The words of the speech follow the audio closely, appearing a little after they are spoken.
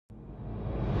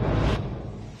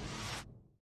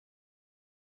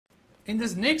in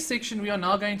this next section, we are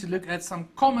now going to look at some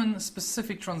common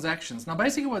specific transactions. Now,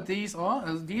 basically what these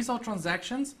are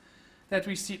transactions that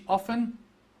we see often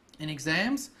in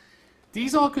exams.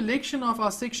 These are a collection of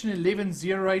our Section 11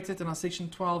 zero-rated and our Section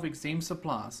 12 exempt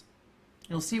supplies.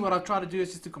 You'll see what I've tried to do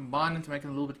is just to combine them to make it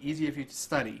a little bit easier for you to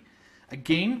study.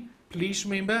 Again, please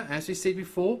remember, as we said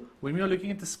before, when we are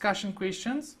looking at discussion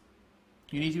questions,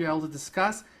 you need to be able to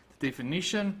discuss the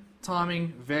definition, timing,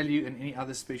 value, and any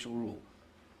other special rule.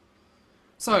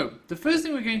 So, the first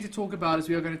thing we're going to talk about is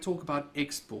we are going to talk about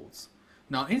exports.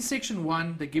 Now, in Section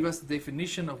 1, they give us the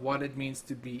definition of what it means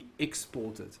to be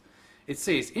exported. It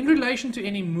says, in relation to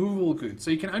any movable goods, so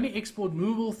you can only export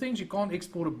movable things, you can't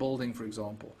export a building, for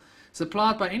example,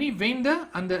 supplied by any vendor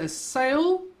under a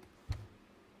sale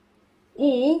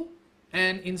or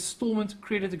an installment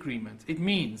credit agreement. It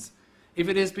means if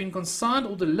it has been consigned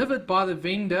or delivered by the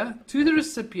vendor to the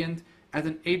recipient at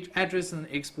an address in an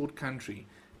export country.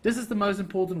 This is the most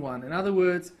important one. In other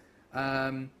words,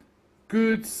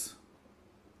 goods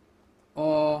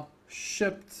are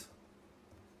shipped,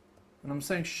 and I'm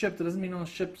saying shipped, it doesn't mean on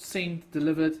shipped, sent,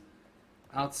 delivered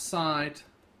outside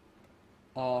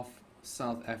of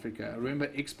South Africa. Remember,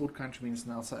 export country means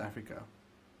now South Africa.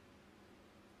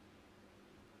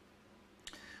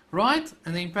 Right,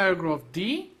 and then paragraph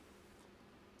D.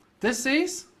 This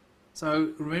says,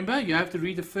 so remember, you have to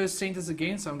read the first sentence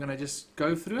again, so I'm going to just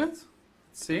go through it.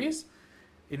 It says,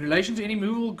 in relation to any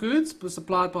movable goods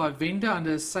supplied by a vendor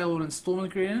under a sale or installment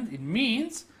agreement, it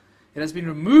means it has been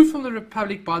removed from the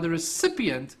Republic by the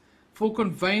recipient for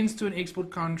conveyance to an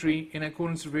export country in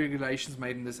accordance with regulations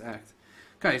made in this Act.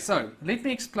 Okay, so let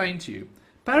me explain to you.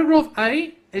 Paragraph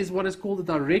A is what is called a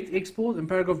direct export, and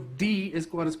paragraph D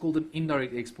is what is called an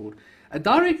indirect export. A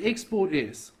direct export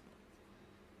is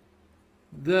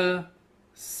the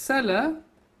seller,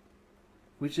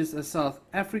 which is a South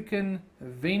African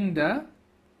vendor,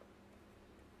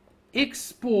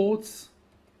 exports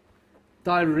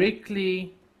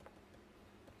directly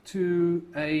to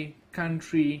a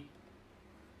country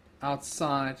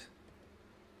outside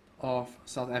of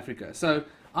South Africa. So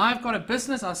I've got a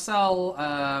business, I sell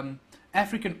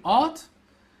African art.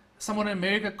 Someone in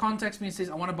America contacts me and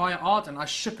says, I want to buy art, and I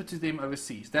ship it to them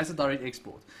overseas. That's a direct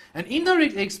export. An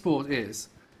indirect export is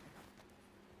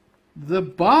the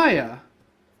buyer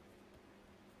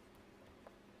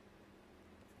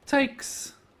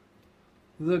takes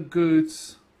the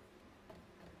goods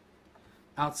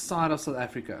outside of South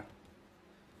Africa.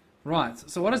 Right,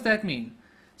 so what does that mean?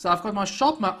 So I've got my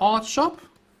shop, my art shop,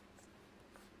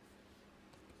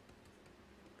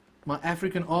 my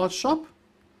African art shop.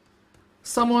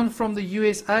 Someone from the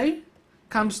USA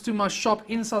comes to my shop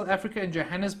in South Africa in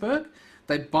Johannesburg.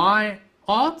 They buy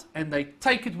art and they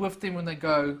take it with them when they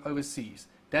go overseas.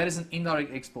 That is an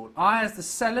indirect export. I, as the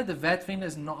seller, the VAT vendor,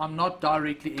 I'm not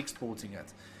directly exporting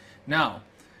it. Now,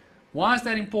 why is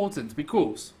that important?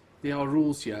 Because there are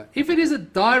rules here. If it is a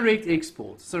direct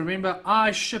export, so remember,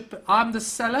 I'm the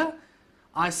seller,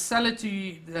 I sell it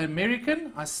to the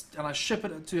American, and I ship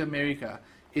it to America.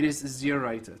 It is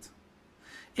zero-rated.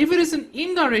 If it is an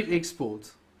indirect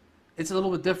export, it's a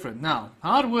little bit different. Now,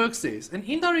 how it works is, an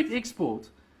indirect export,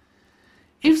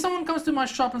 if someone comes to my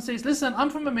shop and says, listen,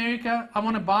 I'm from America, I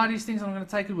want to buy these things, I'm going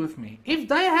to take it with me. If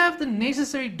they have the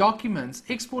necessary documents,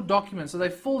 export documents, so they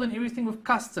fill in everything with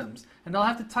customs, and they'll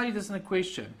have to tell you this in a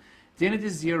question, then it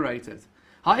is zero-rated.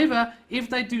 However, if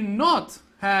they do not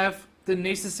have the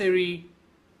necessary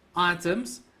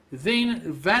items, then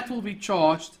VAT will be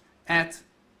charged at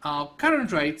our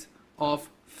current rate of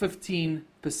 15%.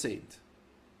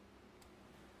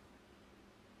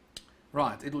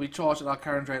 Right, it will be charged at our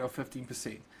current rate of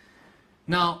 15%.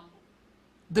 Now,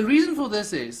 the reason for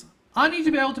this is, I need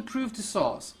to be able to prove to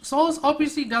SARS. SARS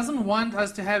obviously doesn't want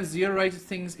us to have zero-rated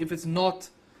things if it's not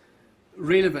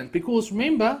relevant. Because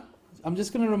remember, I'm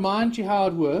just going to remind you how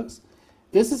it works.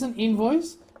 This is an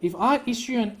invoice. If I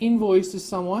issue an invoice to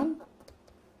someone,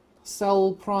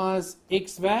 sell price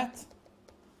X VAT,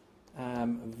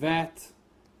 VAT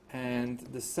and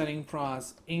the selling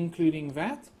price including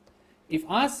VAT. If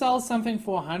I sell something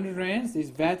for 100 rands, there's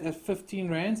VAT at 15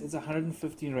 rands, it's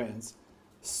 115 rands.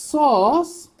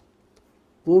 SARS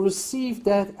will receive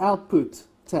that output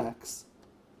tax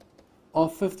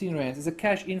of 15 rands. It's a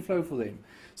cash inflow for them.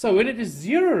 So when it is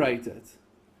zero-rated,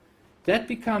 that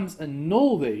becomes a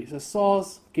null there. So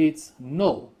SARS gets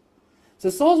null. So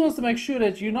SARS wants to make sure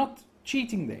that you're not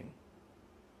cheating them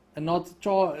and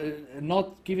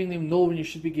not giving them null when you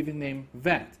should be giving them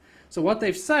VAT. So what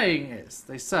they're saying is,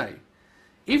 they say,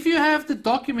 if you have the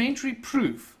documentary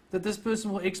proof that this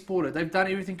person will export it. They've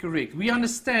done everything correct. We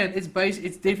understand it's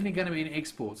definitely going to be an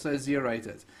export, so it's zero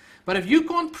rated. But if you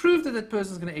can't prove that that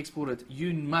person is going to export it,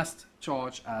 you must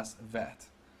charge us VAT.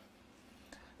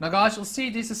 Now guys, you'll see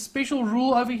there's a special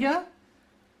rule over here.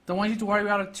 Don't want you to worry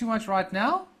about it too much right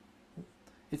now.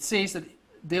 It says that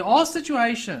there are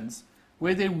situations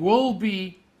where there will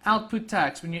be output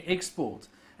tax when you export.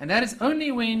 And that is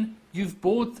only when you've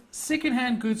bought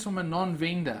second-hand goods from a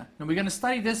non-vendor. Now we're going to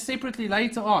study this separately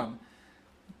later on.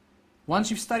 Once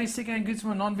you've studied second-hand goods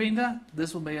from a non-vendor,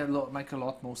 this will make a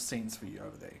lot more sense for you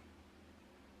over there.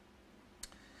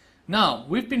 Now,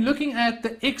 we've been looking at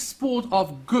the export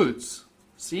of goods.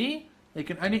 See, they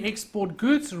can only export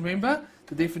goods. Remember,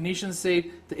 the definition said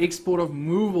the export of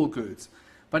movable goods.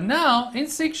 But now, in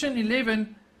section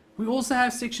 11, we also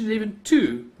have section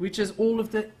 11.2, which is all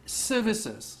of the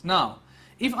services. Now,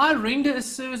 if I render a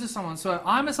service to someone, so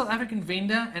I'm a South African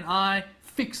vendor and I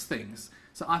fix things.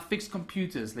 So I fix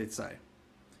computers, let's say.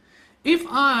 If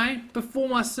I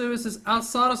perform my services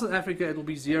outside of South Africa, it will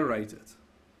be zero rated.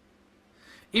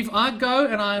 If I go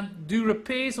and I do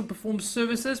repairs or perform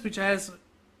services which has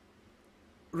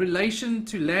relation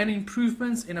to land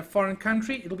improvements in a foreign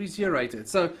country, it'll be zero rated.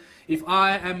 So if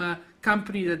I am a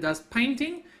company that does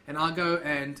painting and I go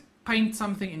and paint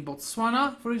something in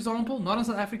Botswana, for example, not in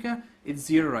South Africa, it's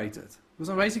zero rated. Because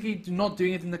I'm basically not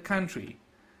doing it in the country.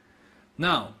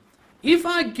 Now, if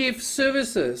I give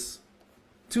services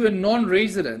to a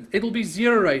non-resident, it'll be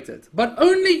zero rated. But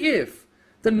only if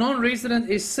the non-resident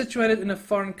is situated in a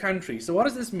foreign country. So what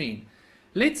does this mean?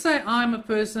 Let's say I'm a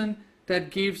person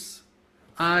that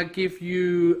I give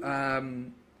you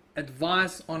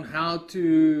advice on how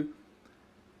to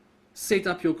set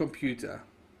up your computer.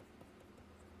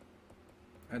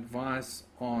 Advice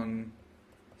on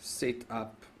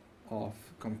setup of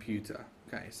computer.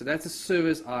 Okay, so that's a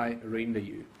service I render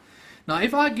you. Now,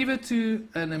 if I give it to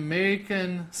an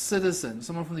American citizen,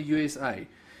 someone from the USA,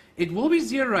 it will be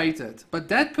zero rated, but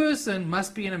that person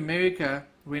must be in America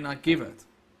when I give it.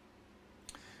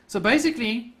 So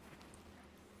basically,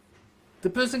 the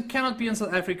person cannot be in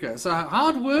South Africa. So how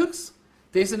it works,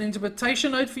 there's an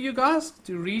interpretation note for you guys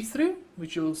to read through,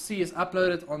 which you'll see is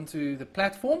uploaded onto the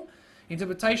platform.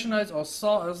 Interpretation notes are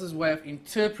SARS's way of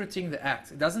interpreting the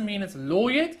Act. It doesn't mean it's law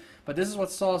yet, but this is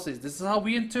what SARS says. This is how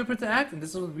we interpret the Act, and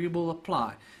this is what we will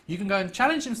apply. You can go and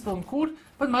challenge him still in court,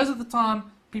 but most of the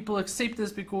time, people accept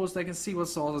this because they can see what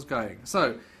SARS is going.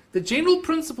 So, the general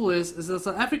principle is that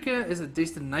South Africa is a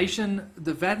destination,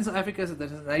 the VAT in South Africa is a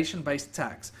destination-based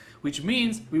tax, which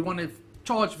means we want to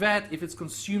charge VAT if it's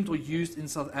consumed or used in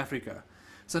South Africa.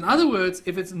 So in other words,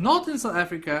 if it's not in South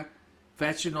Africa,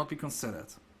 VAT should not be considered.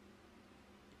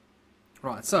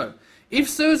 Right, so if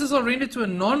services are rendered to a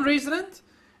non-resident,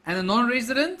 and a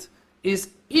non-resident is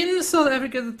in South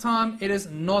Africa at the time, it is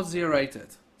not zero rated.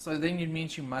 So then it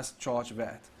means you must charge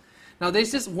VAT. Now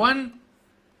there's just one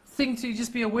thing to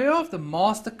just be aware of, the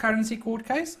master currency court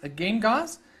case. Again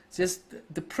guys, it's just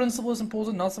the principle is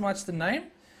important, not so much the name.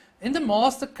 In the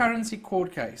master currency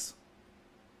court case,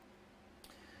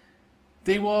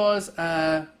 there was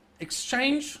a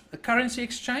currency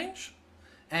exchange,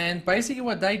 and basically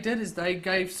what they did is they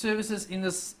gave services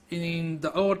in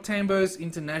the OR Tambo's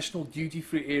international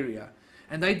duty-free area,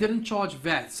 and they didn't charge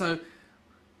VAT. So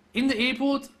in the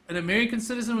airport, an American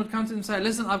citizen would come to them and say,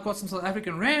 listen, I've got some South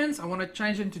African rands, I want to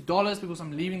change it into dollars because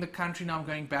I'm leaving the country now, I'm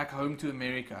going back home to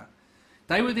America.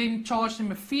 They would then charge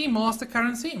them a fee, master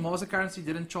currency, and master currency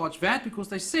didn't charge VAT because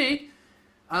they said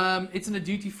it's in a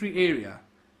duty-free area.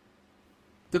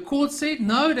 The court said,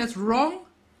 no, that's wrong.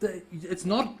 It's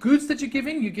not goods that you're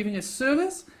giving a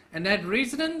service, and that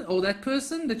resident or that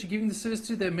person that you're giving the service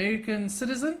to, the American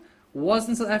citizen, was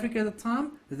in South Africa at the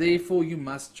time, therefore you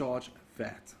must charge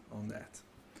VAT on that.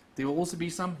 There will also be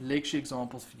some lecture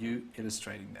examples for you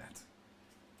illustrating that.